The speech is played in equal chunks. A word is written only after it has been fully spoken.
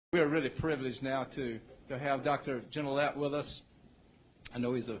We are really privileged now to have Dr. Genelette with us. I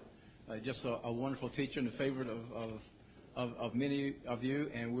know he's just a wonderful teacher and a favorite of many of you,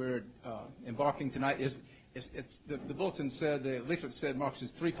 and we're embarking tonight. The bulletin said, the leaflet said, Mark,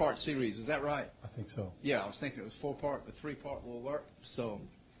 it's a 3-part series. Is that right? I think so. Yeah, I was thinking it was 4-part, but 3-part will work. So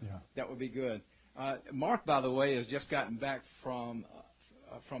yeah, that would be good. Mark, by the way, has just gotten back from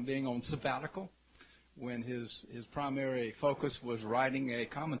being on sabbatical, when his primary focus was writing a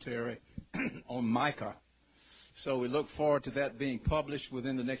commentary on Micah. So we look forward to that being published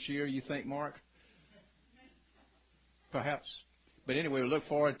within the next year, you think, Mark? Perhaps. But anyway, we look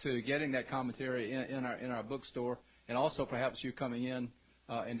forward to getting that commentary in our bookstore, and also perhaps you coming in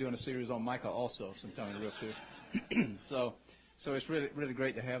and doing a series on Micah also sometime real soon. So it's really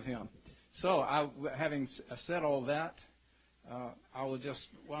great to have him. So having said all that, I will just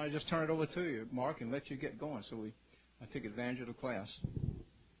turn it over to you, Mark, and let you get going so I take advantage of the class.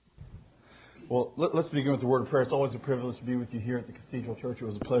 Well, let's begin with the word of prayer. It's always a privilege to be with you here at the Cathedral Church. It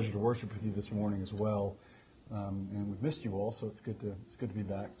was a pleasure to worship with you this morning as well. And we've missed you all, so it's good to be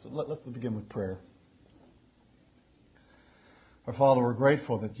back. So let's begin with prayer. Our Father, we're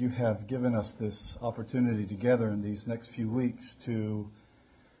grateful that you have given us this opportunity together in these next few weeks to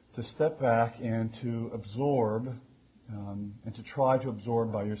step back and to absorb and to try to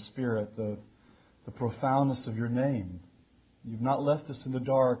absorb by your Spirit the profoundness of your name. You've not left us in the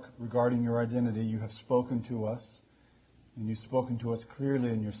dark regarding your identity. You have spoken to us, and you've spoken to us clearly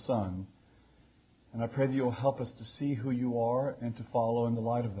in your Son. And I pray that you'll help us to see who you are and to follow in the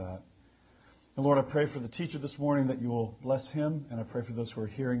light of that. And Lord, I pray for the teacher this morning that you will bless him, and I pray for those who are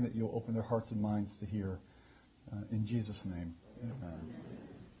hearing that you'll open their hearts and minds to hear. In Jesus' name,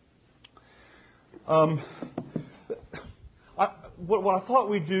 amen. What I thought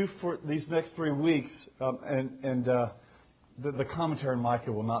we'd do for these next 3 weeks, the commentary on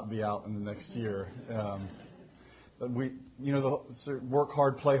Micah will not be out in the next year. The work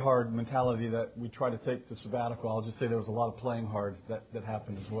hard, play hard mentality that we try to take to sabbatical. I'll just say there was a lot of playing hard that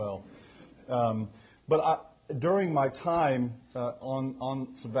happened as well. During my time on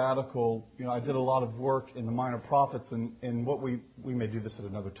sabbatical, I did a lot of work in the Minor Prophets, and what we may do this at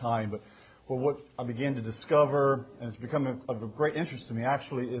another time, but what I began to discover, and it's become of a great interest to me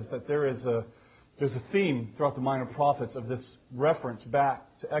actually, is that there's a theme throughout the Minor Prophets of this reference back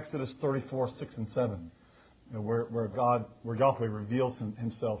to Exodus 34, 6 and 7, where Yahweh reveals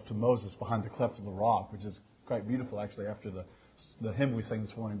himself to Moses behind the cleft of the rock, which is quite beautiful actually after the hymn we sang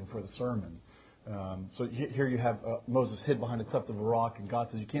this morning before the sermon. So here you have Moses hid behind the cleft of a rock, and God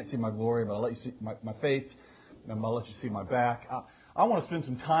says, you can't see my glory, but I'll let you see my face, and I'll let you see my back. I want to spend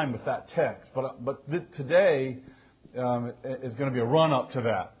some time with that text, but today is going to be a run-up to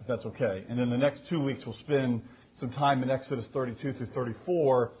that, if that's okay. And then the next 2 weeks we'll spend some time in Exodus 32 through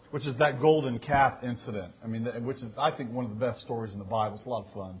 34, which is that golden calf incident. Which is, I think, one of the best stories in the Bible. It's a lot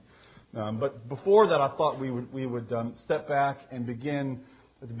of fun. But before that, I thought we would step back and begin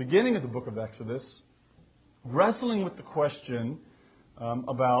at the beginning of the book of Exodus, wrestling with the question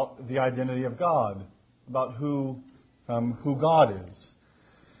about the identity of God, about who God is.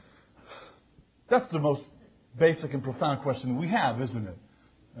 That's the most basic and profound question we have, isn't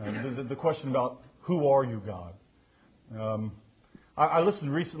it? The question about who are you, God? I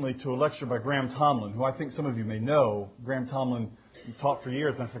listened recently to a lecture by Graham Tomlin, who I think some of you may know. Graham Tomlin taught for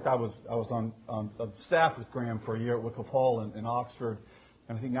years. In fact, I was on staff with Graham for a year at Wycliffe Hall in Oxford,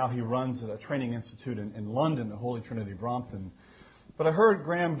 and I think now he runs a training institute in London, the Holy Trinity Brompton. But I heard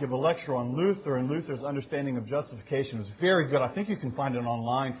Graham give a lecture on Luther and Luther's understanding of justification. It was very good. I think you can find it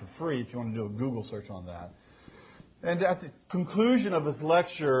online for free if you want to do a Google search on that. And at the conclusion of his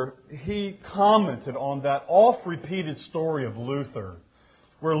lecture, he commented on that oft-repeated story of Luther,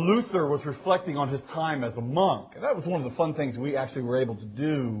 where Luther was reflecting on his time as a monk. And that was one of the fun things we actually were able to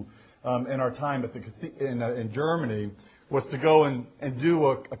do in our time in Germany, was to go and do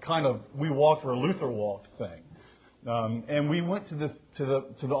a kind of we walked where Luther walked thing. And we went to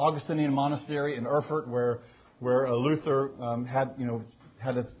the Augustinian monastery in Erfurt, where Luther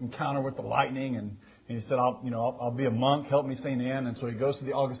had this encounter with the lightning, and he said, I'll be a monk. Help me, Saint Anne. And so he goes to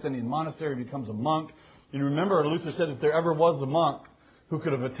the Augustinian monastery, becomes a monk. And remember, Luther said, if there ever was a monk who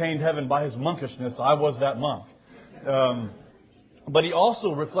could have attained heaven by his monkishness, I was that monk. But he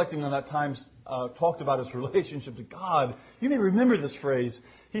also, reflecting on that time, talked about his relationship to God. You may remember this phrase.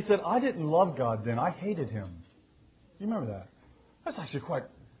 He said, I didn't love God then. I hated him. You remember that? That's actually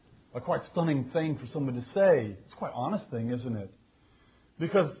a quite stunning thing for someone to say. It's a quite honest thing, isn't it?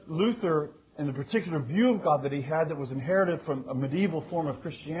 Because Luther, in the particular view of God that he had that was inherited from a medieval form of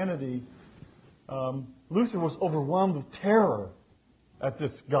Christianity, Luther was overwhelmed with terror at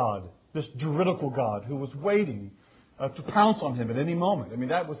this God, this juridical God who was waiting to pounce on him at any moment. I mean,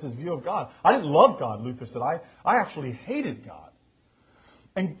 that was his view of God. I didn't love God, Luther said. I actually hated God.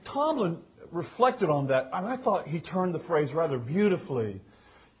 And Tomlin reflected on that, and I thought he turned the phrase rather beautifully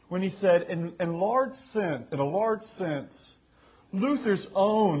when he said, in a large sense, Luther's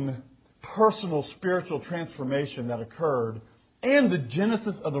own personal spiritual transformation that occurred and the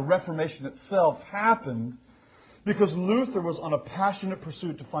genesis of the Reformation itself happened because Luther was on a passionate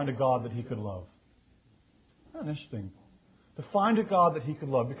pursuit to find a God that he could love. Isn't that interesting? To find a God that he could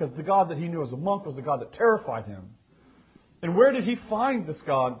love, because the God that he knew as a monk was the God that terrified him. And where did he find this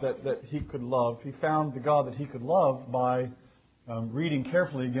God that he could love? He found the God that he could love by reading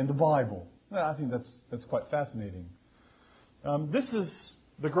carefully again the Bible. I think that's quite fascinating. This is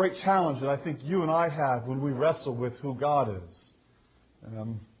the great challenge that I think you and I have when we wrestle with who God is.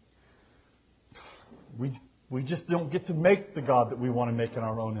 We just don't get to make the God that we want to make in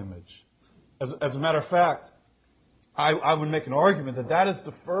our own image. As a matter of fact, I would make an argument that is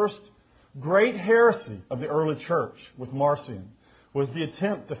the first great heresy of the early church with Marcion, was the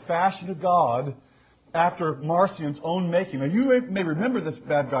attempt to fashion a God after Marcion's own making. Now, you may remember this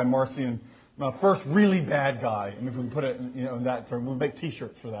bad guy, Marcion, first really bad guy. I mean, if we can put it in that term, we'll make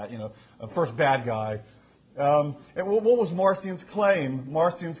T-shirts for that. First bad guy. And what was Marcion's claim?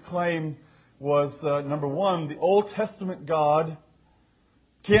 Marcion's claim was, number one, the Old Testament God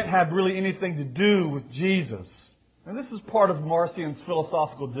can't have really anything to do with Jesus. And this is part of Marcion's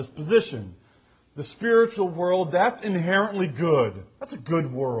philosophical disposition. The spiritual world, that's inherently good. That's a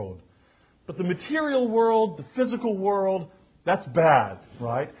good world. But the material world, the physical world, that's bad,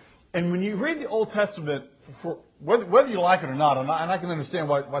 right? And when you read the Old Testament, whether you like it or not, and I can understand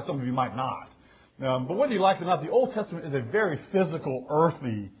why some of you might not, but whether you like it or not, the Old Testament is a very physical,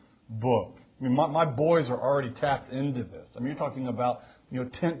 earthy book. I mean, my boys are already tapped into this. I mean, you're talking about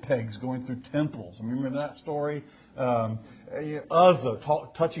tent pegs going through temples. I mean, remember that story? Uzzah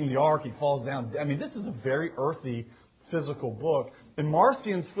touching the ark, he falls down. I mean, this is a very earthy, physical book. And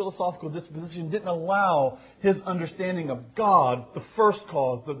Marcion's philosophical disposition didn't allow his understanding of God, the first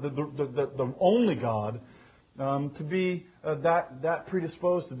cause, the only God, to be that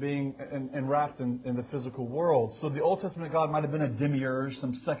predisposed to being enwrapped in the physical world. So the Old Testament God might have been a demiurge,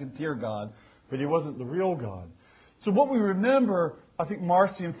 some second-tier God, but he wasn't the real God. So what we remember, I think,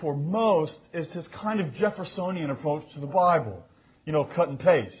 Marcion for most is his kind of Jeffersonian approach to the Bible. Cut and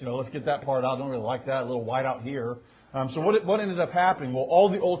paste. Let's get that part out. I don't really like that. A little white out here. So what ended up happening? Well, all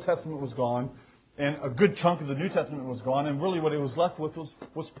the Old Testament was gone, and a good chunk of the New Testament was gone, and really what it was left with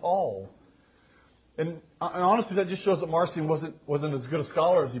was Paul. And honestly, that just shows that Marcion wasn't as good a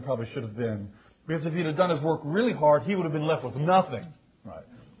scholar as he probably should have been. Because if he'd have done his work really hard, he would have been left with nothing. Right?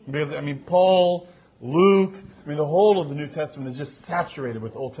 Because, Paul, Luke, the whole of the New Testament is just saturated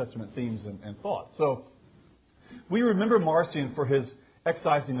with Old Testament themes and thought. So we remember Marcion for his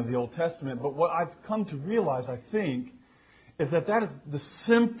excising of the Old Testament, but what I've come to realize, I think, is that is the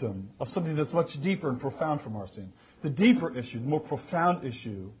symptom of something that's much deeper and profound for Marcion. The deeper issue, the more profound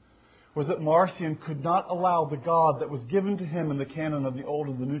issue, was that Marcion could not allow the God that was given to him in the canon of the Old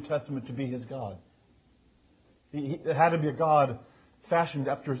and the New Testament to be his God. It had to be a God fashioned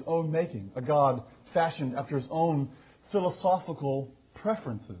after his own making, a God fashioned after his own philosophical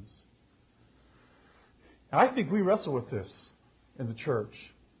preferences. And I think we wrestle with this in the church.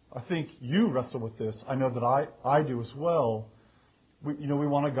 I think you wrestle with this. I know that I do as well. We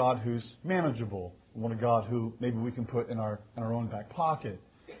want a God who's manageable. We want a God who maybe we can put in our own back pocket.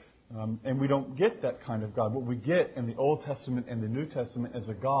 And we don't get that kind of God. What we get in the Old Testament and the New Testament is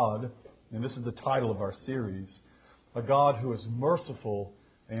a God, and this is the title of our series, a God who is merciful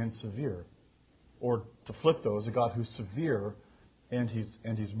and severe. Or to flip those, a God who's severe and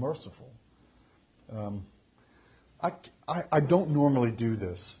he's merciful. I don't normally do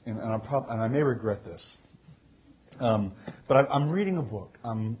this, and I may regret this. But I'm reading a book.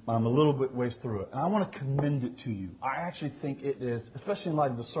 I'm a little bit ways through it, and I want to commend it to you. I actually think it is, especially in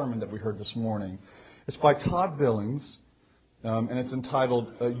light of the sermon that we heard this morning. It's by Todd Billings, and it's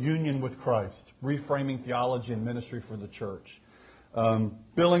entitled "Union with Christ: Reframing Theology and Ministry for the Church."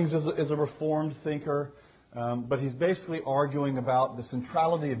 Billings is a Reformed thinker, but he's basically arguing about the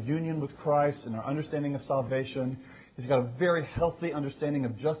centrality of union with Christ and our understanding of salvation. He's got a very healthy understanding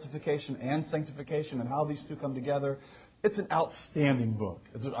of justification and sanctification and how these two come together. It's an outstanding book.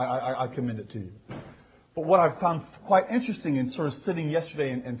 I commend it to you. But what I've found quite interesting in sort of sitting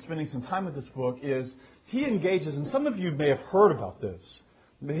yesterday and spending some time with this book is he engages, and some of you may have heard about this,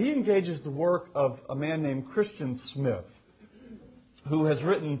 but he engages the work of a man named Christian Smith, who has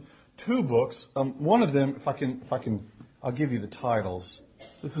written 2 books. One of them, if I can I'll give you the titles.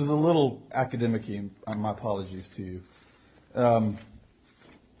 This is a little academic-y, and my apologies to you. Find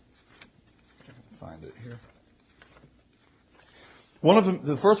it here. One of them,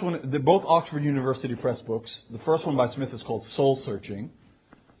 the first one, they're both Oxford University Press books. The first one by Smith is called Soul Searching.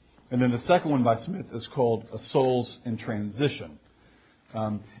 And then the second one by Smith is called Souls in Transition.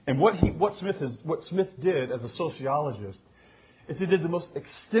 And what Smith did as a sociologist is he did the most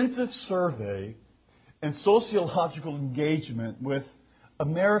extensive survey and sociological engagement with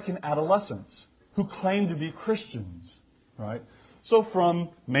American adolescents who claimed to be Christians, right? So from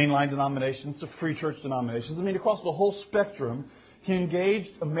mainline denominations to free church denominations, across the whole spectrum, he engaged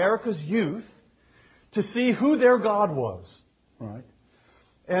America's youth to see who their God was, right?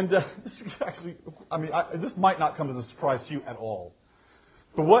 And this is actually, this might not come as a surprise to you at all.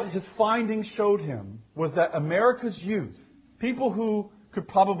 But what his findings showed him was that America's youth, people who could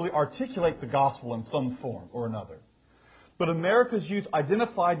probably articulate the gospel in some form or another, but America's youth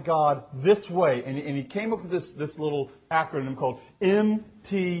identified God this way, and he came up with this little acronym called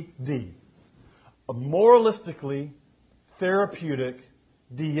MTD, a moralistically therapeutic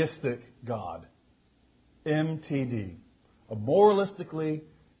deistic God. MTD, a moralistically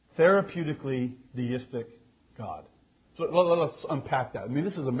therapeutically deistic God. So let's unpack that.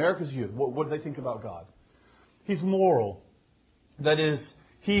 This is America's youth. What do they think about God? He's moral. That is,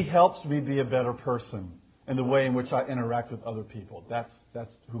 He helps me be a better person in the way in which I interact with other people. That's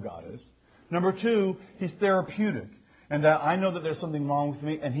who God is. Number two, He's therapeutic. And that I know that there's something wrong with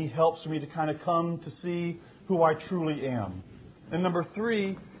me, and He helps me to kind of come to see who I truly am. And number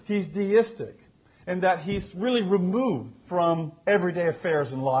three, He's deistic. And that He's really removed from everyday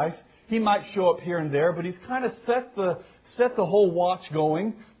affairs in life. He might show up here and there, but He's kind of set the whole watch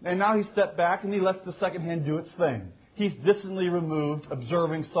going, and now He stepped back and He lets the second hand do its thing. He's distantly removed,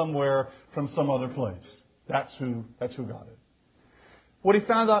 observing somewhere from some other place. That's who God is. What he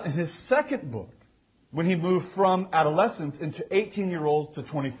found out in his second book, when he moved from adolescents into 18-year-olds to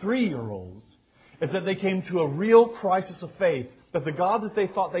 23-year-olds, is that they came to a real crisis of faith. That the God that they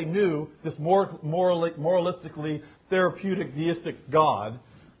thought they knew, this moralistically therapeutic deistic God,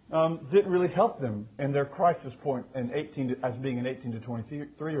 didn't really help them in their crisis point as being an 18 to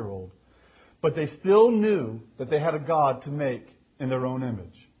 23-year-old. But they still knew that they had a God to make in their own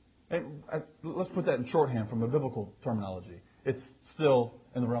image. And let's put that in shorthand from a biblical terminology. It's still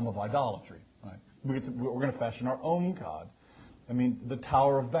in the realm of idolatry. Right? We're going to fashion our own God. The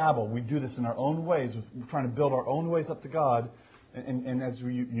Tower of Babel, we do this in our own ways. We're trying to build our own ways up to God. And as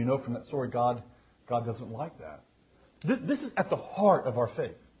you know from that story, God doesn't like that. This is at the heart of our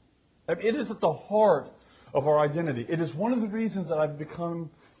faith. It is at the heart of our identity. It is one of the reasons that I've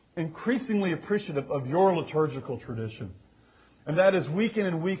become increasingly appreciative of your liturgical tradition. And that is week in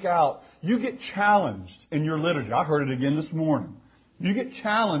and week out, you get challenged in your liturgy. I heard it again this morning. You get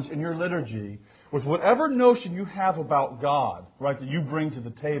challenged in your liturgy with whatever notion you have about God, right, that you bring to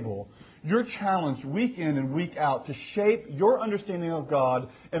the table. You're challenged week in and week out to shape your understanding of God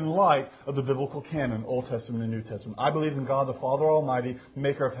in light of the biblical canon, Old Testament and New Testament. I believe in God the Father Almighty,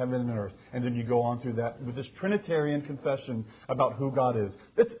 maker of heaven and earth. And then you go on through that with this Trinitarian confession about who God is.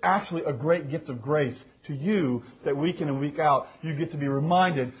 It's actually a great gift of grace to you that week in and week out you get to be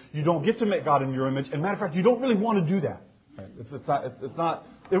reminded you don't get to make God in your image. And matter of fact, you don't really want to do that. Right? It's not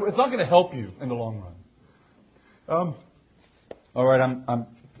going to help you in the long run. All right,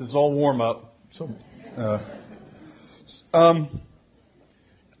 this is all warm up. So,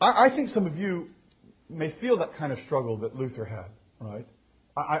 I think some of you may feel that kind of struggle that Luther had, right?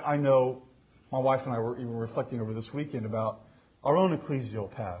 I know my wife and I were even reflecting over this weekend about our own ecclesial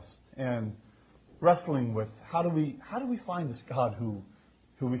past and wrestling with how do we find this God who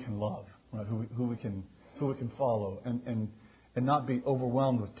we can love, right? Who we can follow and not be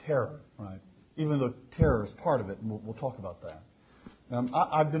overwhelmed with terror, right? Even though terror is part of it, and we'll talk about that.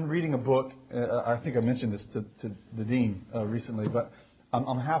 I've been reading a book. I think I mentioned this to the dean recently, but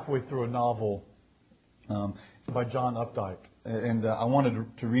I'm halfway through a novel by John Updike, and I wanted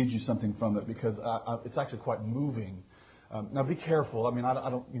to read you something from it because it's actually quite moving. Now, be careful. I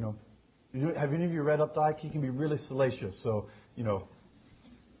don't. Have any of you read Updike? He can be really salacious. So,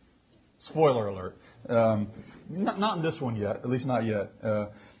 spoiler alert. Not in this one yet. At least not yet.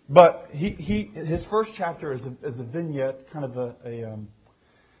 But his first chapter is a vignette, kind of an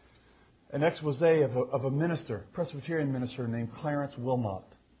expose of a minister, Presbyterian minister named Clarence Wilmot,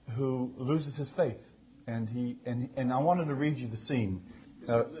 who loses his faith, and I wanted to read you the scene.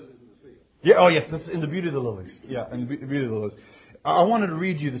 Yes, that's in the Beauty of the Lilies. Yeah, in the Beauty of the Lilies. I wanted to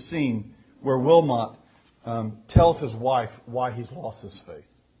read you the scene where Wilmot tells his wife why he's lost his faith.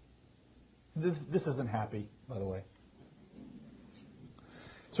 This isn't happy, by the way.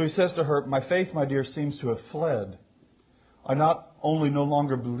 So he says to her, my faith, my dear, seems to have fled. I not only no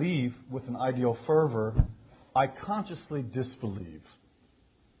longer believe with an ideal fervor, I consciously disbelieve.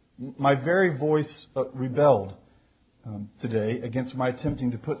 My very voice rebelled today against my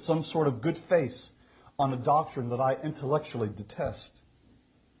attempting to put some sort of good face on a doctrine that I intellectually detest.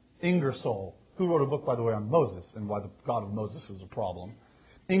 Ingersoll, who wrote a book, by the way, on Moses and why the God of Moses is a problem.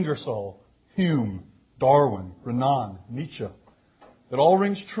 Ingersoll, Hume, Darwin, Renan, Nietzsche. It all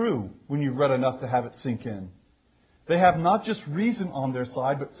rings true when you've read enough to have it sink in. They have not just reason on their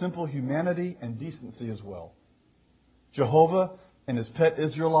side, but simple humanity and decency as well. Jehovah and his pet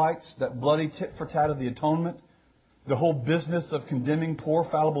Israelites, that bloody tit-for-tat of the atonement, the whole business of condemning poor,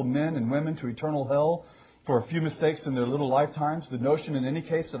 fallible men and women to eternal hell for a few mistakes in their little lifetimes, the notion in any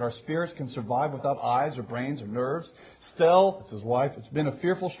case that our spirits can survive without eyes or brains or nerves. Stell, that's his wife, it's been a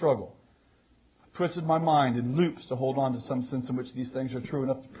fearful struggle. I've twisted my mind in loops to hold on to some sense in which these things are true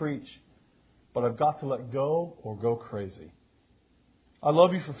enough to preach. But I've got to let go or go crazy. I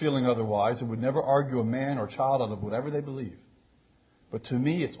love you for feeling otherwise and would never argue a man or child out of whatever they believe. But to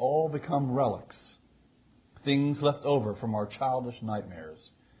me, it's all become relics. Things left over from our childish nightmares.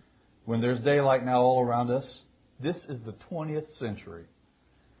 When there's daylight now all around us, this is the 20th century.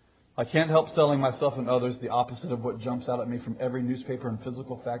 I can't help selling myself and others the opposite of what jumps out at me from every newspaper and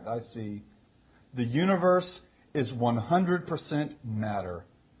physical fact I see. The universe is 100% matter,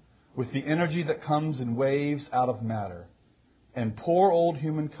 with the energy that comes in waves out of matter. And poor old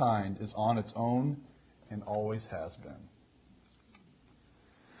humankind is on its own and always has been.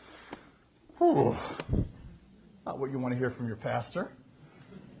 Whew. Not what you want to hear from your pastor.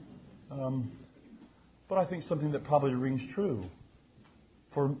 But I think something that probably rings true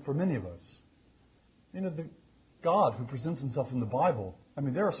for many of us. You know, the God who presents himself in the Bible, I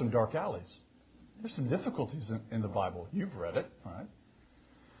mean, there are some dark alleys. There's some difficulties in the Bible. You've read it, right?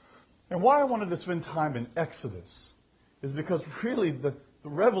 And why I wanted to spend time in Exodus is because really the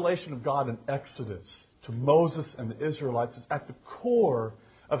revelation of God in Exodus to Moses and the Israelites is at the core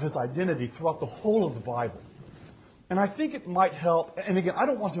of his identity throughout the whole of the Bible. And I think it might help, and again, I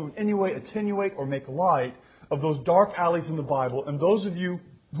don't want to in any way attenuate or make light of those dark alleys in the Bible. And those of you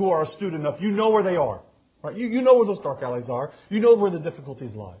who are astute enough, you know where they are. Right? You know where those dark alleys are. You know where the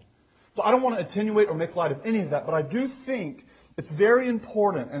difficulties lie. So I don't want to attenuate or make light of any of that, but I do think it's very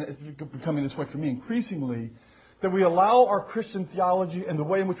important, and it's becoming this way for me increasingly, that we allow our Christian theology and the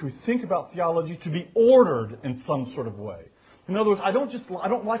way in which we think about theology to be ordered in some sort of way. In other words, I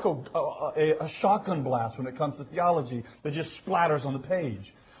don't like a shotgun blast when it comes to theology that just splatters on the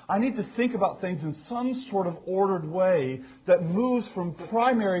page. I need to think about things in some sort of ordered way that moves from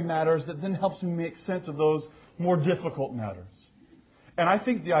primary matters that then helps me make sense of those more difficult matters. And I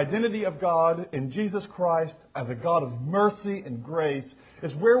think the identity of God in Jesus Christ as a God of mercy and grace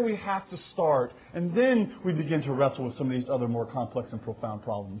is where we have to start. And then we begin to wrestle with some of these other more complex and profound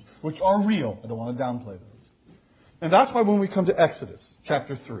problems, which are real. I don't want to downplay those. And that's why when we come to Exodus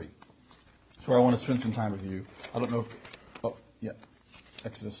chapter 3, that's where I want to spend some time with you. I don't know if...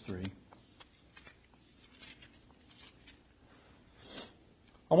 Exodus 3.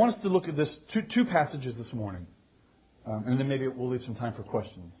 I want us to look at this two passages this morning. And then maybe we'll leave some time for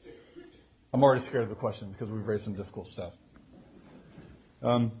questions. I'm already scared of the questions because we've raised some difficult stuff.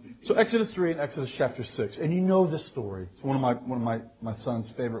 So Exodus 3 and Exodus chapter 6. And you know this story. It's one of my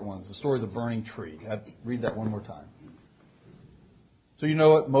son's favorite ones. The story of the burning tree. Read that one more time. So you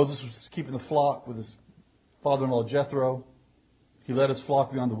know it. Moses was keeping the flock with his father-in-law Jethro. He led his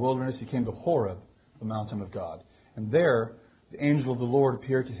flock beyond the wilderness. He came to Horeb, the mountain of God. And there, the angel of the Lord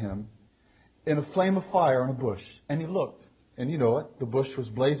appeared to him in a flame of fire on a bush. And he looked. And you know it. The bush was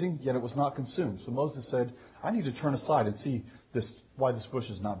blazing, yet it was not consumed. So Moses said, I need to turn aside and see why this bush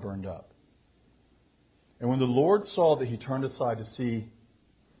is not burned up. And when the Lord saw that he turned aside to see,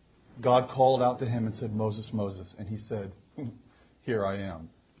 God called out to him and said, Moses, Moses. And he said, Here I am.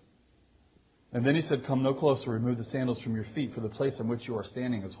 And then he said, Come no closer, remove the sandals from your feet, for the place on which you are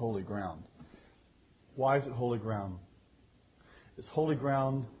standing is holy ground. Why is it holy ground? It's holy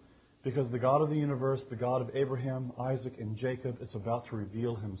ground because the God of the universe, the God of Abraham, Isaac, and Jacob, is about to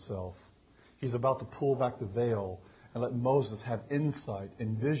reveal himself. He's about to pull back the veil and let Moses have insight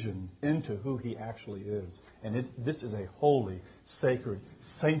and vision into who he actually is. And this is a holy, sacred,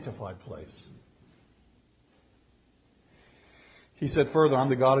 sanctified place. He said further, I'm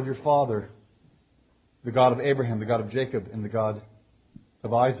the God of your father, the God of Abraham, the God of Jacob, and the God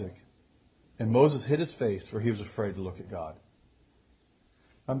of Isaac. And Moses hid his face, for he was afraid to look at God.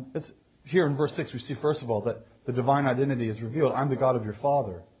 Here in verse 6, we see, first of all, that the divine identity is revealed. I'm the God of your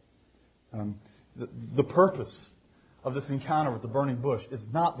father. The purpose of this encounter with the burning bush is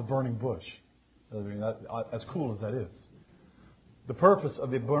not the burning bush. I mean, as cool as that is. The purpose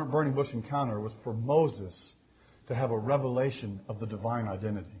of the burning bush encounter was for Moses to have a revelation of the divine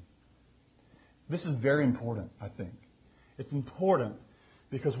identity. This is very important, I think. It's important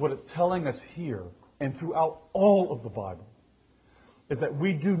because what it's telling us here and throughout all of the Bible is that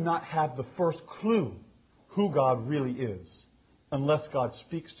we do not have the first clue who God really is unless God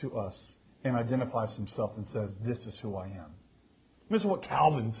speaks to us and identifies himself and says, this is who I am. This is what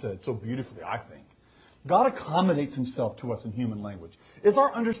Calvin said so beautifully, I think. God accommodates himself to us in human language. Is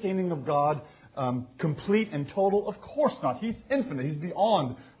our understanding of God complete and total? Of course not. He's infinite. He's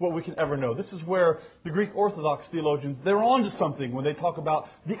beyond what we can ever know. This is where the Greek Orthodox theologians, they're on to something when they talk about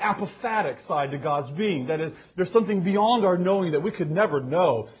the apophatic side to God's being. That is, there's something beyond our knowing that we could never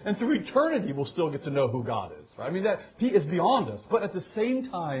know. And through eternity, we'll still get to know who God is. Right? I mean, that He is beyond us. But at the same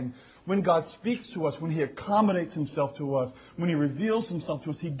time, when God speaks to us, when He accommodates Himself to us, when He reveals Himself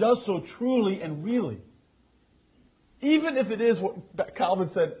to us, He does so truly and really. Even if it is what Calvin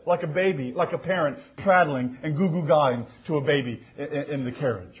said, like a baby, like a parent prattling and goo-goo-gaing to a baby in the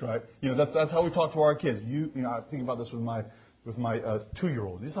carriage, right? You know, that's how we talk to our kids. You know, I think about this with my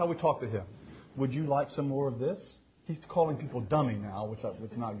 2-year-old. This is how we talk to him. Would you like some more of this? He's calling people dummy now, which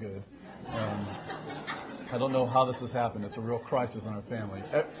is not good. I don't know how this has happened. It's a real crisis in our family.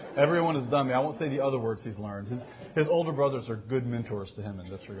 Everyone is dummy. I won't say the other words he's learned. His older brothers are good mentors to him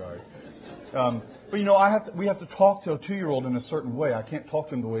in this regard. But you know, we have to talk to a 2-year-old in a certain way. I can't talk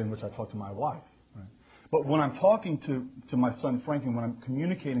to him the way in which I talk to my wife. Right? But when I'm talking to my son Frank, and when I'm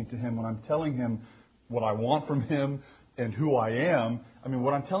communicating to him, when I'm telling him what I want from him and who I am, I mean,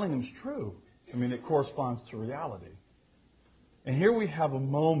 what I'm telling him is true. I mean, it corresponds to reality. And here we have a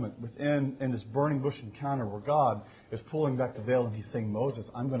moment in this burning bush encounter where God is pulling back the veil and He's saying, Moses,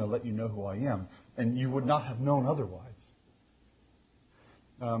 I'm going to let you know who I am. And you would not have known otherwise.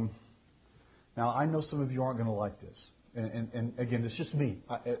 Now, I know some of you aren't going to like this. And again, it's just me.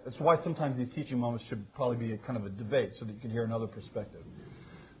 It's why sometimes these teaching moments should probably be a kind of a debate so that you can hear another perspective.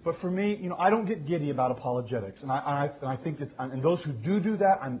 But for me, you know, I don't get giddy about apologetics. And I think that, and those who do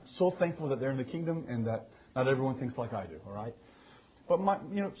that, I'm so thankful that they're in the kingdom and that not everyone thinks like I do, all right? But,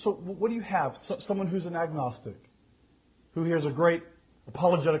 so what do you have? Someone who's an agnostic, who hears a great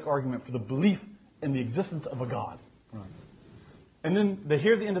apologetic argument for the belief in the existence of a God. Right. And then they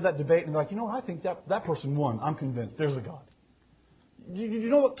hear the end of that debate and they're like, you know what, I think that person won. I'm convinced. There's a God. You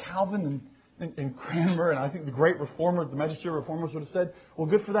know what Calvin and Cranmer and I think the great reformer, the magisterial reformers would have said? Well,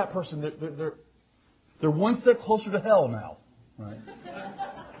 good for that person. They're one step closer to hell now. Right?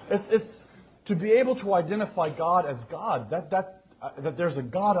 It's to be able to identify God as God, that there's a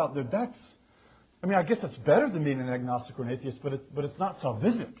God out there, I guess that's better than being an agnostic or an atheist, but it's not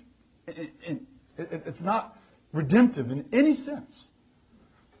salvific. It's not redemptive in any sense.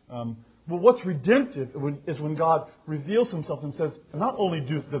 Well, what's redemptive is when God reveals Himself and says, not only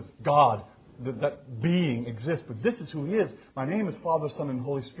does God, that being exist, but this is who He is. My name is Father, Son, and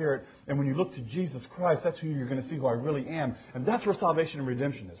Holy Spirit. And when you look to Jesus Christ, that's who you're going to see who I really am. And that's where salvation and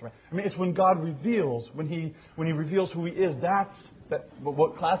redemption is, right? I mean, it's when God reveals, when He reveals who He is, that's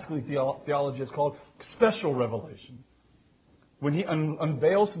what classically theology is called special revelation. When He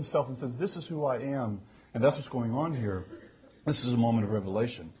unveils Himself and says, this is who I am, and that's what's going on here. This is a moment of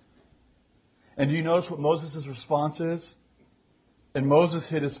revelation. And do you notice what Moses' response is? And Moses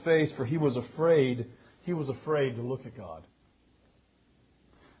hid his face, for he was afraid to look at God.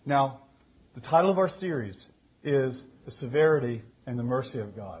 Now, the title of our series is The Severity and the Mercy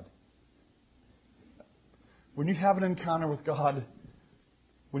of God. When you have an encounter with God,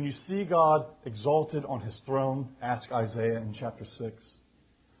 when you see God exalted on His throne, ask Isaiah in chapter 6.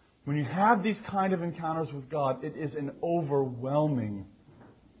 When you have these kind of encounters with God, it is an overwhelming,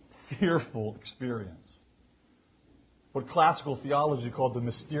 fearful experience. What classical theology called the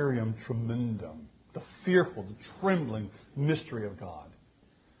mysterium tremendum, the fearful, the trembling mystery of God.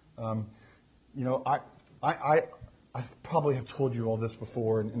 I probably have told you all this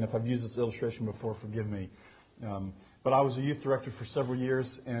before, and if I've used this illustration before, forgive me. But I was a youth director for several years,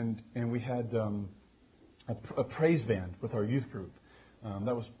 and we had a praise band with our youth group.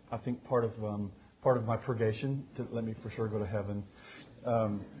 That was, I think, part of my purgation to let me for sure go to heaven.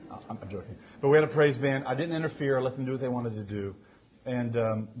 I'm joking. But we had a praise band. I didn't interfere. I let them do what they wanted to do.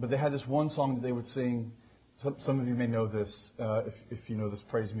 But they had this one song that they would sing. Some of you may know this, if you know this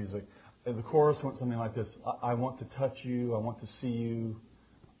praise music. And the chorus went something like this. I want to touch you. I want to see you.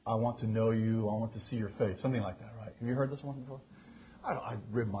 I want to know you. I want to see your face. Something like that, right? Have you heard this one before? I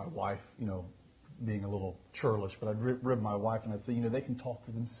ribbed my wife, being a little churlish, but I'd rib my wife and I'd say, they can talk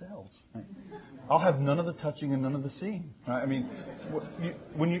for themselves. Right? I'll have none of the touching and none of the seeing. Right? I mean,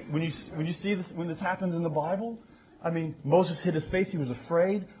 when you see this, when this happens in the Bible, I mean, Moses hid his face. He was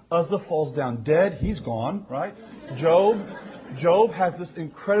afraid. Uzzah falls down dead. He's gone, right? Job has this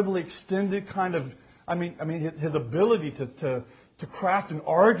incredibly extended kind of, his ability to craft an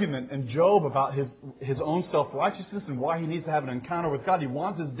argument in Job about his own self-righteousness and why he needs to have an encounter with God. He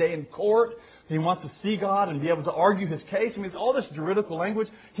wants his day in court. He wants to see God and be able to argue his case. It's all this juridical language.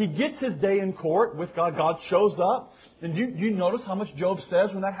 He gets his day in court with God. God shows up. And you notice how much Job says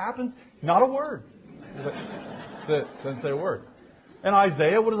when that happens? Not a word. Doesn't say a word. And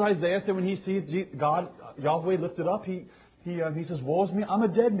Isaiah, what does Isaiah say when he sees God, Yahweh lifted up? He says, "Woe is me, I'm a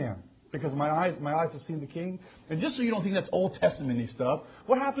dead man, because my eyes have seen the King." And just so you don't think that's Old Testament-y stuff,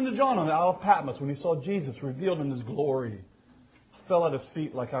 what happened to John on the Isle of Patmos when he saw Jesus revealed in His glory? I fell at His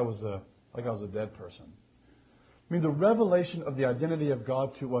feet like I was a dead person. I mean, the revelation of the identity of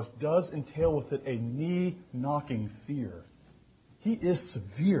God to us does entail with it a knee-knocking fear. He is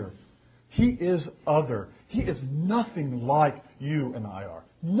severe. He is other. He is nothing like you and I are.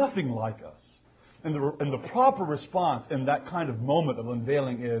 Nothing like us. And the proper response in that kind of moment of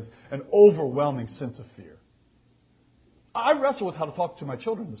unveiling is an overwhelming sense of fear. I wrestle with how to talk to my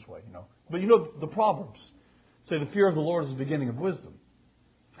children this way, But the Proverbs say the fear of the Lord is the beginning of wisdom.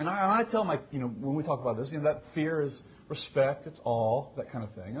 And I tell my, when we talk about this, that fear is respect, it's awe, that kind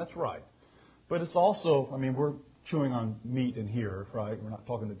of thing. And that's right. But it's also, we're chewing on meat in here, right? We're not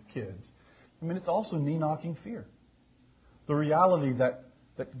talking to the kids. It's also knee-knocking fear. The reality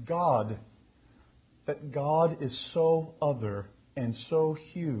that God is so other and so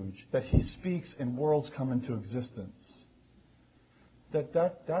huge that He speaks and worlds come into existence.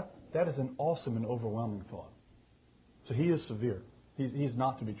 That is an awesome and overwhelming thought. So He is severe. He's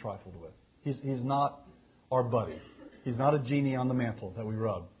not to be trifled with. He's not our buddy. He's not a genie on the mantle that we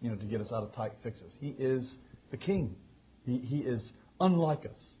rub, to get us out of tight fixes. He is the King. He is unlike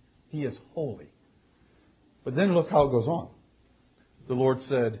us. He is holy. But then look how it goes on. The Lord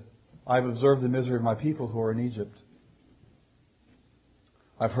said, "I have observed the misery of my people who are in Egypt.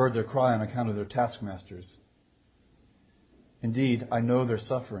 I've heard their cry on account of their taskmasters. Indeed, I know their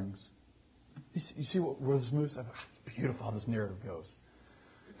sufferings." You see where this moves? It's beautiful how this narrative goes.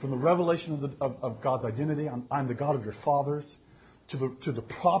 From the revelation of God's identity, I'm the God of your fathers, to the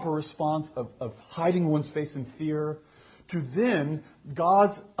proper response of hiding one's face in fear, to then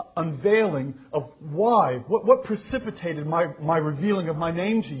God's unveiling of why. What precipitated my revealing of my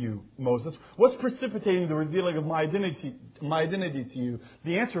name to you, Moses? What's precipitating the revealing of my identity to you?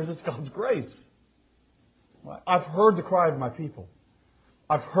 The answer is it's God's grace. I've heard the cry of my people.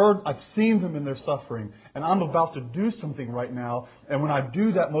 I've seen them in their suffering, and I'm about to do something right now. And when I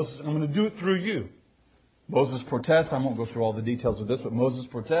do that, Moses, I'm going to do it through you. Moses protests. I won't go through all the details of this, but Moses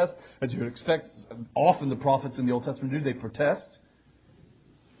protests, as you would expect. Often the prophets in the Old Testament do. They protest.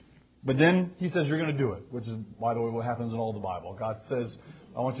 But then he says, "You're going to do it," which is, by the way, what happens in all the Bible. God says,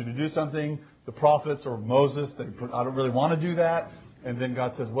 "I want you to do something." The prophets or Moses, I don't really want to do that. And then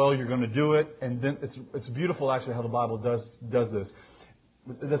God says, "Well, you're going to do it." And then it's beautiful, actually, how the Bible does this.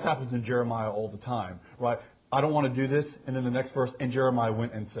 This happens in Jeremiah all the time, right? "I don't want to do this," and then the next verse, "and Jeremiah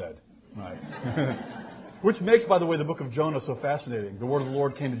went and said," right? Which makes, by the way, the book of Jonah so fascinating. The word of the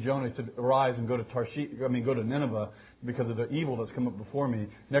Lord came to Jonah. He said, "Arise and go to Nineveh because of the evil that's come up before me."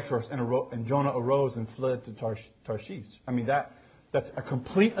 Next verse, and Jonah arose and fled to Tarshish. That's a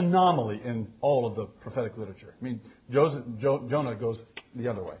complete anomaly in all of the prophetic literature. Jonah goes the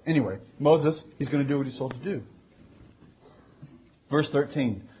other way. Anyway, Moses, he's going to do what he's told to do. Verse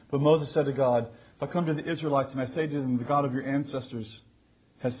 13. But Moses said to God, "If I come to the Israelites and I say to them, the God of your ancestors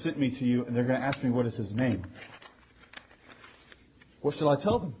has sent me to you, and they're going to ask me what is His name, what shall I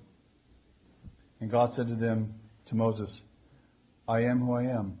tell them?" And God said to Moses, "I am who I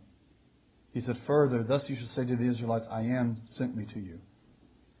am." He said further, "Thus you shall say to the Israelites, I am sent me to you."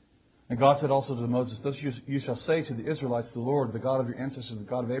 And God said also to Moses, "Thus you shall say to the Israelites, the Lord, the God of your ancestors, the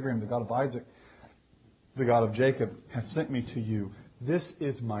God of Abraham, the God of Isaac, the God of Jacob, has sent me to you. This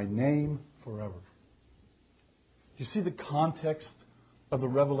is my name forever." Do you see the context of the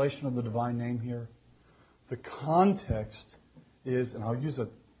revelation of the divine name here? The context is, and I'll use a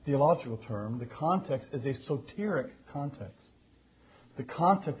theological term, the context is a soteric context. The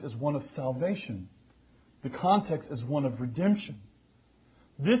context is one of salvation. The context is one of redemption.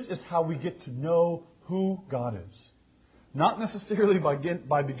 This is how we get to know who God is. Not necessarily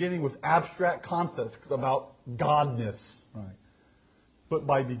by beginning with abstract concepts about godness, right? But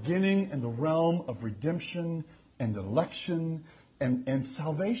by beginning in the realm of redemption and election and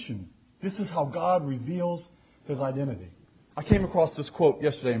salvation. This is how God reveals His identity. I came across this quote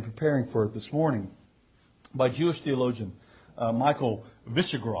yesterday in preparing for it this morning by Jewish theologian Michael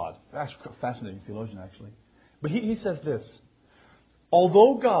Visegrad. Actually, a fascinating theologian, actually. But he says this: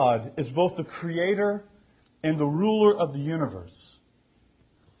 although God is both the creator and the ruler of the universe,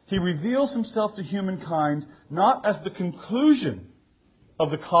 He reveals Himself to humankind not as the conclusion of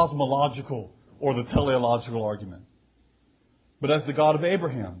the cosmological or the teleological argument, but as the God of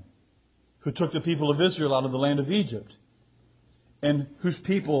Abraham, who took the people of Israel out of the land of Egypt, and whose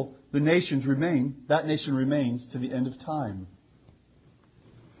people, that nation remains to the end of time.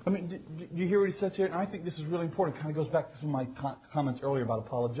 I mean, do you hear what he says here? And I think this is really important. It kind of goes back to some of my comments earlier about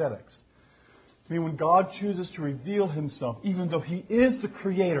apologetics. I mean, when God chooses to reveal Himself, even though He is the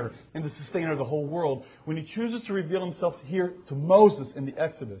creator and the sustainer of the whole world, when He chooses to reveal Himself here to Moses in the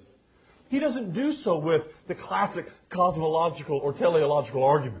Exodus, He doesn't do so with the classic cosmological or teleological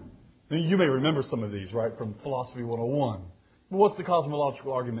argument. I mean, you may remember some of these, right, from Philosophy 101. Well, what's the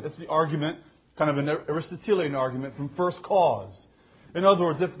cosmological argument? It's the argument, kind of an Aristotelian argument, from first cause. In other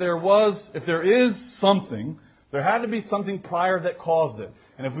words, if there is something, there had to be something prior that caused it.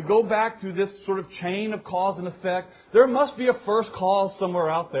 And if we go back through this sort of chain of cause and effect, there must be a first cause somewhere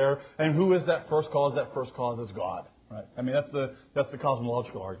out there. And who is that first cause? That first cause is God. Right? I mean, that's the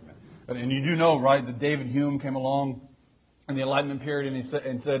cosmological argument. And you do know, right, that David Hume came along in the Enlightenment period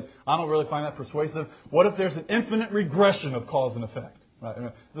and said, I don't really find that persuasive. What if there's an infinite regression of cause and effect?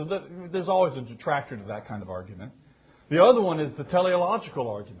 Right? There's always a detractor to that kind of argument. The other one is the teleological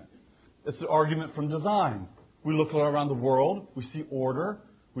argument. It's the argument from design. We look around the world, we see order,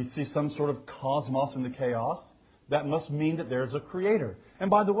 we see some sort of cosmos in the chaos. That must mean that there's a creator. And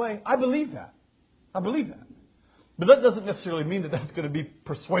by the way, I believe that. I believe that. But that doesn't necessarily mean that that's going to be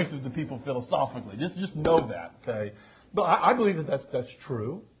persuasive to people philosophically. Just know that, okay? But I believe that that's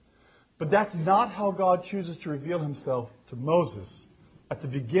true. But that's not how God chooses to reveal Himself to Moses at the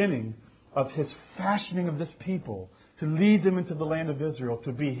beginning of His fashioning of this people, to lead them into the land of Israel,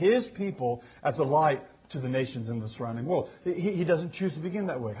 to be His people as a light to the nations in the surrounding world. He doesn't choose to begin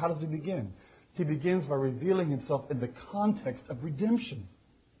that way. How does He begin? He begins by revealing Himself in the context of redemption,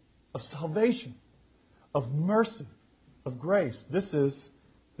 of salvation, of mercy, of grace. This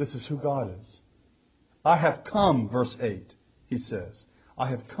is who God is. I have come, verse 8, He says, I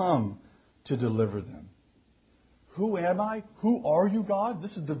have come to deliver them. Who am I? Who are you, God?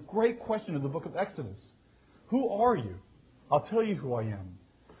 This is the great question of the book of Exodus. Who are you? I'll tell you who I am.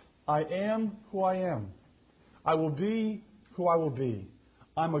 I am who I am. I will be who I will be.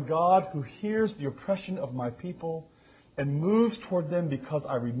 I'm a God who hears the oppression of my people and moves toward them because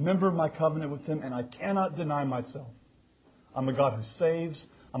I remember my covenant with them and I cannot deny myself. I'm a God who saves.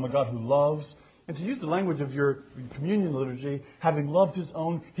 I'm a God who loves. And to use the language of your communion liturgy, having loved His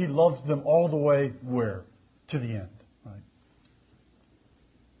own, He loves them all the way where? To the end. Right?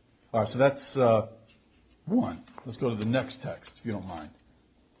 All right, so that's one. Let's go to the next text, if you don't mind.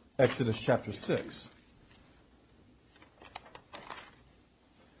 Exodus chapter 6.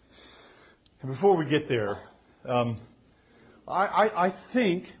 And before we get there, I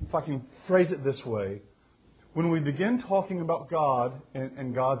think, if I can phrase it this way, when we begin talking about God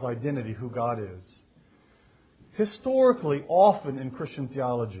and God's identity, who God is, historically, often in Christian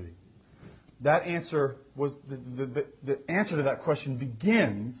theology, that answer was the answer to that question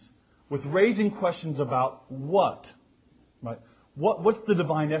begins with raising questions about what, right? What's the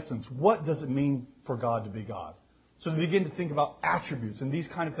divine essence? What does it mean for God to be God? So we begin to think about attributes and these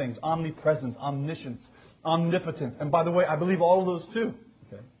kind of things: omnipresence, omniscience, omnipotence. And by the way, I believe all of those too.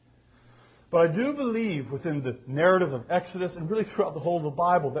 Okay. But I do believe within the narrative of Exodus and really throughout the whole of the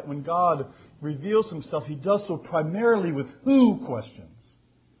Bible that when God reveals Himself, He does so primarily with who questions,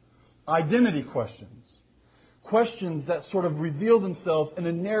 identity questions, questions that sort of reveal themselves in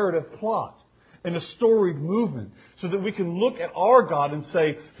a narrative plot, in a storied movement, so that we can look at our God and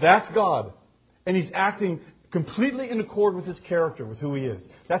say, that's God. And He's acting completely in accord with His character, with who He is.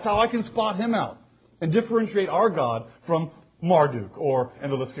 That's how I can spot Him out and differentiate our God from Marduk,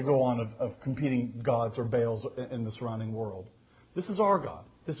 and the list could go on of competing gods or Baals in the surrounding world. This is our God.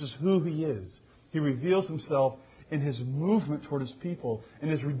 This is who He is. He reveals Himself in His movement toward His people, in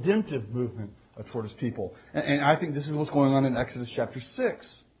His redemptive movement toward His people. And I think this is what's going on in Exodus chapter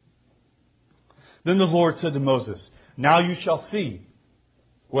 6. Then the Lord said to Moses, "Now you shall see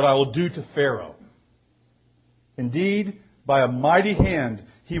what I will do to Pharaoh. Indeed, by a mighty hand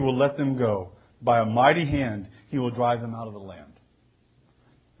He will let them go. By a mighty hand He will drive them out of the land."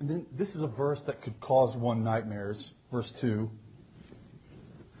 And then this is a verse that could cause one nightmares. Verse 2.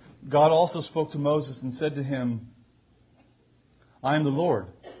 God also spoke to Moses and said to him, "I am the Lord,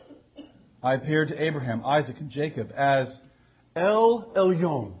 I appeared to Abraham, Isaac, and Jacob as El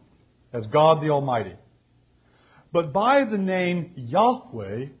Elyon, as God the Almighty. But by the name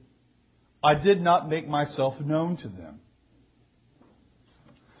Yahweh, I did not make myself known to them.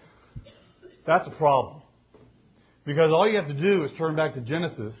 That's a problem. Because all you have to do is turn back to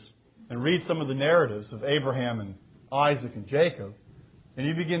Genesis and read some of the narratives of Abraham and Isaac and Jacob, and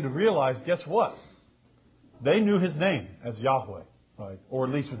you begin to realize, guess what? They knew His name as Yahweh, right? Or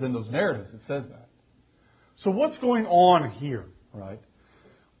at least within those narratives it says that. So what's going on here, right?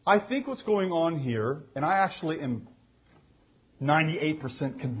 I think what's going on here, and I actually am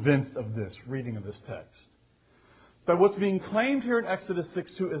 98% convinced of this, reading of this text, that what's being claimed here in Exodus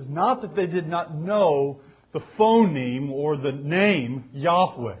 6:2 is not that they did not know the phoneme or the name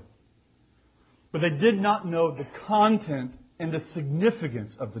Yahweh, but they did not know the content and the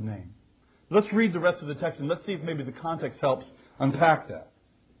significance of the name. Let's read the rest of the text and let's see if maybe the context helps unpack that.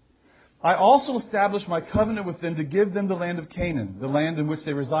 I also established my covenant with them to give them the land of Canaan, the land in which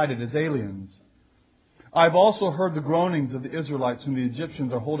they resided as aliens. I have also heard the groanings of the Israelites whom the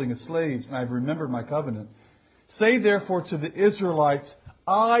Egyptians are holding as slaves, and I have remembered my covenant. Say therefore to the Israelites,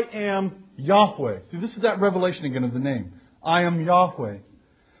 I am Yahweh. See, this is that revelation again of the name. I am Yahweh.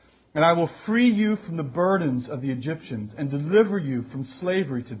 And I will free you from the burdens of the Egyptians and deliver you from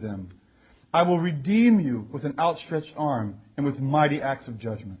slavery to them. I will redeem you with an outstretched arm and with mighty acts of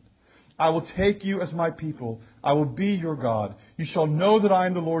judgment. I will take you as my people. I will be your God. You shall know that I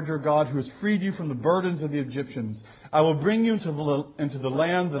am the Lord your God who has freed you from the burdens of the Egyptians. I will bring you into the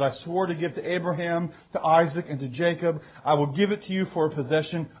land that I swore to give to Abraham, to Isaac, and to Jacob. I will give it to you for a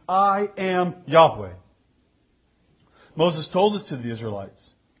possession. I am Yahweh. Moses told this to the Israelites,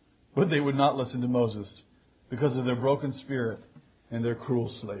 but they would not listen to Moses because of their broken spirit and their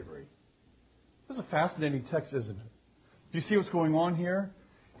cruel slavery. This is a fascinating text, isn't it? Do you see what's going on here?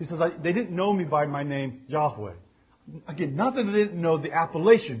 He says, they didn't know me by my name, Yahweh. Again, not that they didn't know the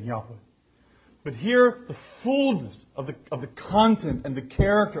appellation, Yahweh. But here, the fullness of the content and the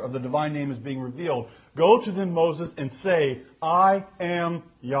character of the divine name is being revealed. Go to them, Moses, and say, I am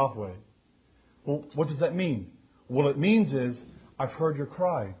Yahweh. Well, what does that mean? What it means is, I've heard your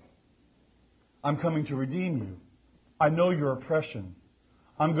cry. I'm coming to redeem you. I know your oppression.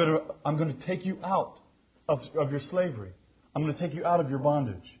 I'm going to take you out of your slavery. I'm going to take you out of your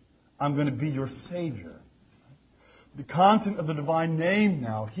bondage. I'm going to be your Savior. The content of the divine name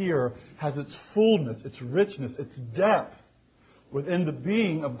now here has its fullness, its richness, its depth within the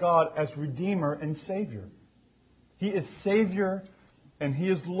being of God as Redeemer and Savior. He is Savior and He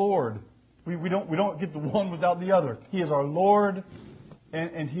is Lord. We don't get the one without the other. He is our Lord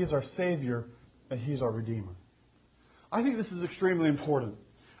and He is our Savior and He is our Redeemer. I think this is extremely important.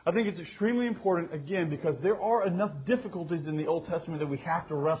 I think it's extremely important, again, because there are enough difficulties in the Old Testament that we have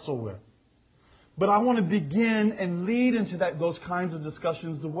to wrestle with. But I want to begin and lead into those kinds of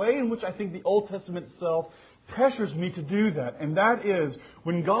discussions the way in which I think the Old Testament itself pressures me to do that. And that is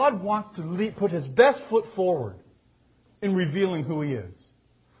when God wants to put His best foot forward in revealing who He is.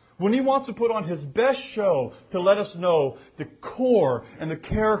 When He wants to put on His best show to let us know the core and the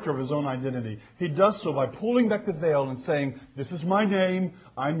character of His own identity, He does so by pulling back the veil and saying, this is my name,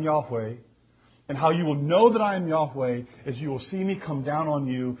 I'm Yahweh. And how you will know that I am Yahweh is you will see me come down on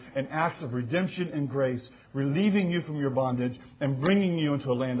you in acts of redemption and grace, relieving you from your bondage and bringing you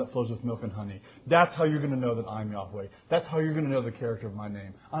into a land that flows with milk and honey. That's how you're going to know that I'm Yahweh. That's how you're going to know the character of my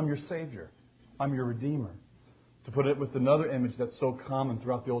name. I'm your Savior. I'm your Redeemer. To put it with another image that's so common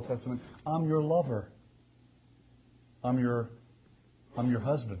throughout the Old Testament, I'm your lover. I'm your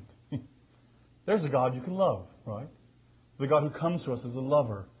husband. There's a God you can love, right? The God who comes to us as a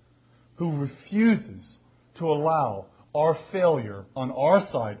lover, who refuses to allow our failure on our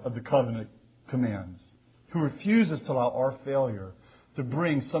side of the covenant commands, who refuses to allow our failure to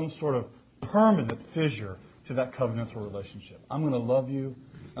bring some sort of permanent fissure to that covenantal relationship. I'm going to love you,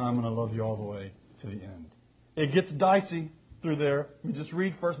 and I'm going to love you all the way to the end. It gets dicey through there. You just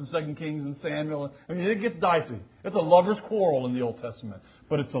read 1st and 2nd Kings and Samuel. I mean, it gets dicey. It's a lover's quarrel in the Old Testament.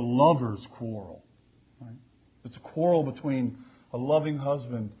 But it's a lover's quarrel. Right? It's a quarrel between a loving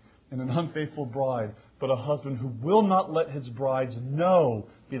husband and an unfaithful bride, but a husband who will not let his bride's no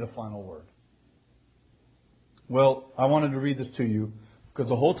be the final word. Well, I wanted to read this to you because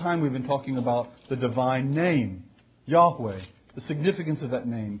the whole time we've been talking about the divine name, Yahweh, the significance of that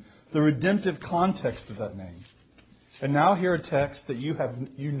name, the redemptive context of that name. And now here a text that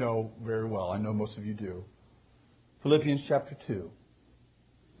you know very well. I know most of you do. Philippians chapter 2.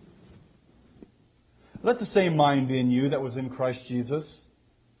 Let the same mind be in you that was in Christ Jesus,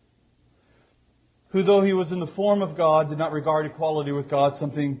 who though He was in the form of God, did not regard equality with God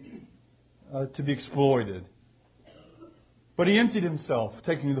something to be exploited. But He emptied Himself,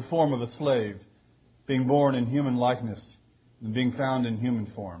 taking the form of a slave, being born in human likeness, and being found in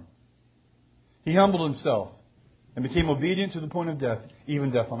human form. He humbled Himself and became obedient to the point of death,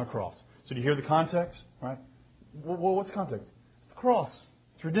 even death on a cross. So do you hear the context? Right? Well, what's the context? It's the cross.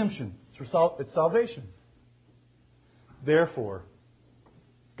 It's redemption. It's salvation. Therefore,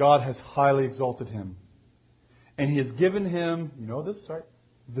 God has highly exalted Him. And He has given Him, you know this, right?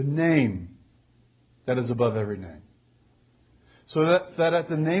 The name that is above every name. So that at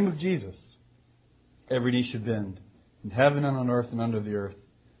the name of Jesus, every knee should bend, in heaven and on earth and under the earth,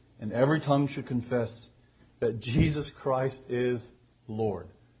 and every tongue should confess that Jesus Christ is Lord,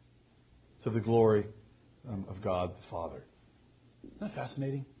 to the glory of God the Father. Isn't that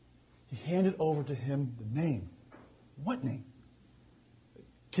fascinating? He handed over to Him the name. What name? It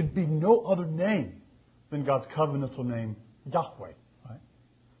can be no other name than God's covenantal name, Yahweh. Right?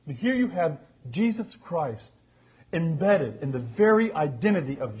 But here you have Jesus Christ embedded in the very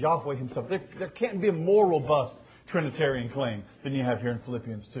identity of Yahweh Himself. There can't be a more robust Trinitarian claim than you have here in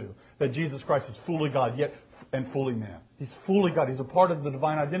Philippians 2. That Jesus Christ is fully God, yet and fully man. He's fully God. He's a part of the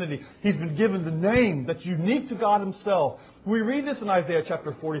divine identity. He's been given the name that's unique to God Himself. We read this in Isaiah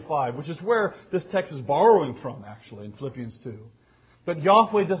chapter 45, which is where this text is borrowing from, actually, in Philippians 2. But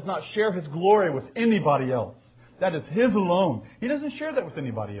Yahweh does not share His glory with anybody else. That is His alone. He doesn't share that with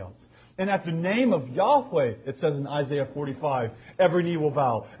anybody else. And at the name of Yahweh, it says in Isaiah 45, every knee will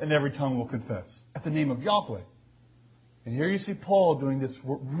bow and every tongue will confess. At the name of Yahweh. And here you see Paul doing this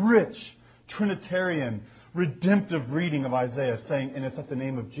rich, Trinitarian, redemptive reading of Isaiah, saying, and it's at the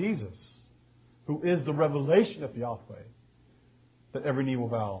name of Jesus, who is the revelation of Yahweh, that every knee will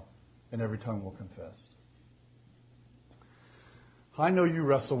bow and every tongue will confess. I know you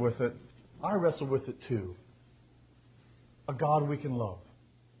wrestle with it. I wrestle with it too. A God we can love,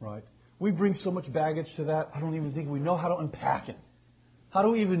 right? We bring so much baggage to that, I don't even think we know how to unpack it. How do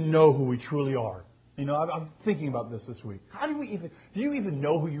we even know who we truly are? You know, I'm thinking about this week. Do you even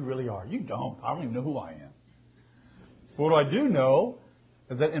know who you really are? You don't. I don't even know who I am. But what I do know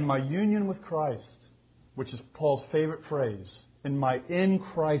is that in my union with Christ, which is Paul's favorite phrase, in my in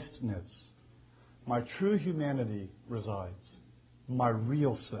Christness, my true humanity resides, my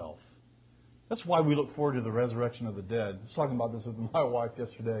real self. That's why we look forward to the resurrection of the dead. I was talking about this with my wife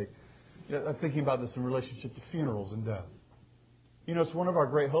yesterday. I'm thinking about this in relationship to funerals and death. You know, it's one of our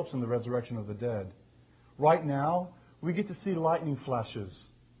great hopes in the resurrection of the dead. Right now, we get to see lightning flashes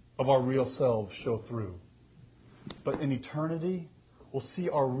of our real selves show through. But in eternity, we'll see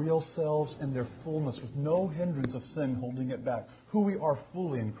our real selves in their fullness with no hindrance of sin holding it back. Who we are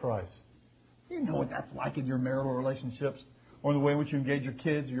fully in Christ. You know what that's like in your marital relationships or in the way in which you engage your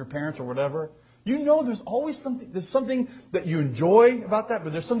kids or your parents or whatever. You know there's always something that you enjoy about that,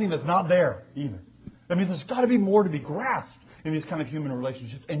 but there's something that's not there either. That means there's got to be more to be grasped in these kind of human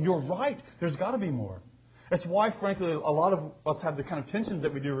relationships. And you're right, there's got to be more. That's why, frankly, a lot of us have the kind of tensions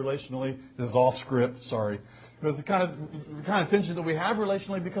that we do relationally. This is off script, sorry. There's the kind of tension that we have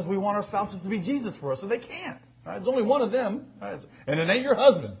relationally because we want our spouses to be Jesus for us, and they can't. Right? There's only one of them, right? And it ain't your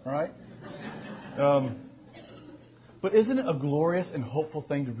husband, all right? But isn't it a glorious and hopeful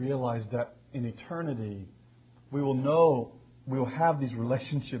thing to realize that in eternity we will have these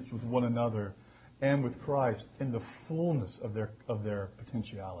relationships with one another and with Christ in the fullness of their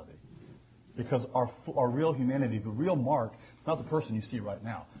potentiality? Because our real humanity, the real mark, it's not the person you see right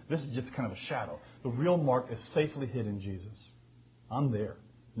now. This is just kind of a shadow. The real mark is safely hid in Jesus. I'm there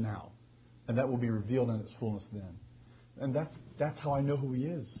now. And that will be revealed in its fullness then. And that's how I know who He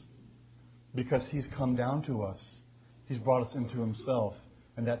is. Because He's come down to us. He's brought us into Himself.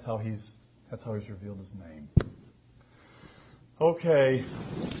 And that's how He's revealed His name. Okay.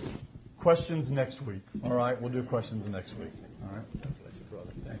 Questions next week. All right, we'll do questions next week. All right.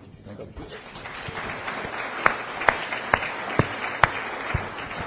 Thank you. Thank you.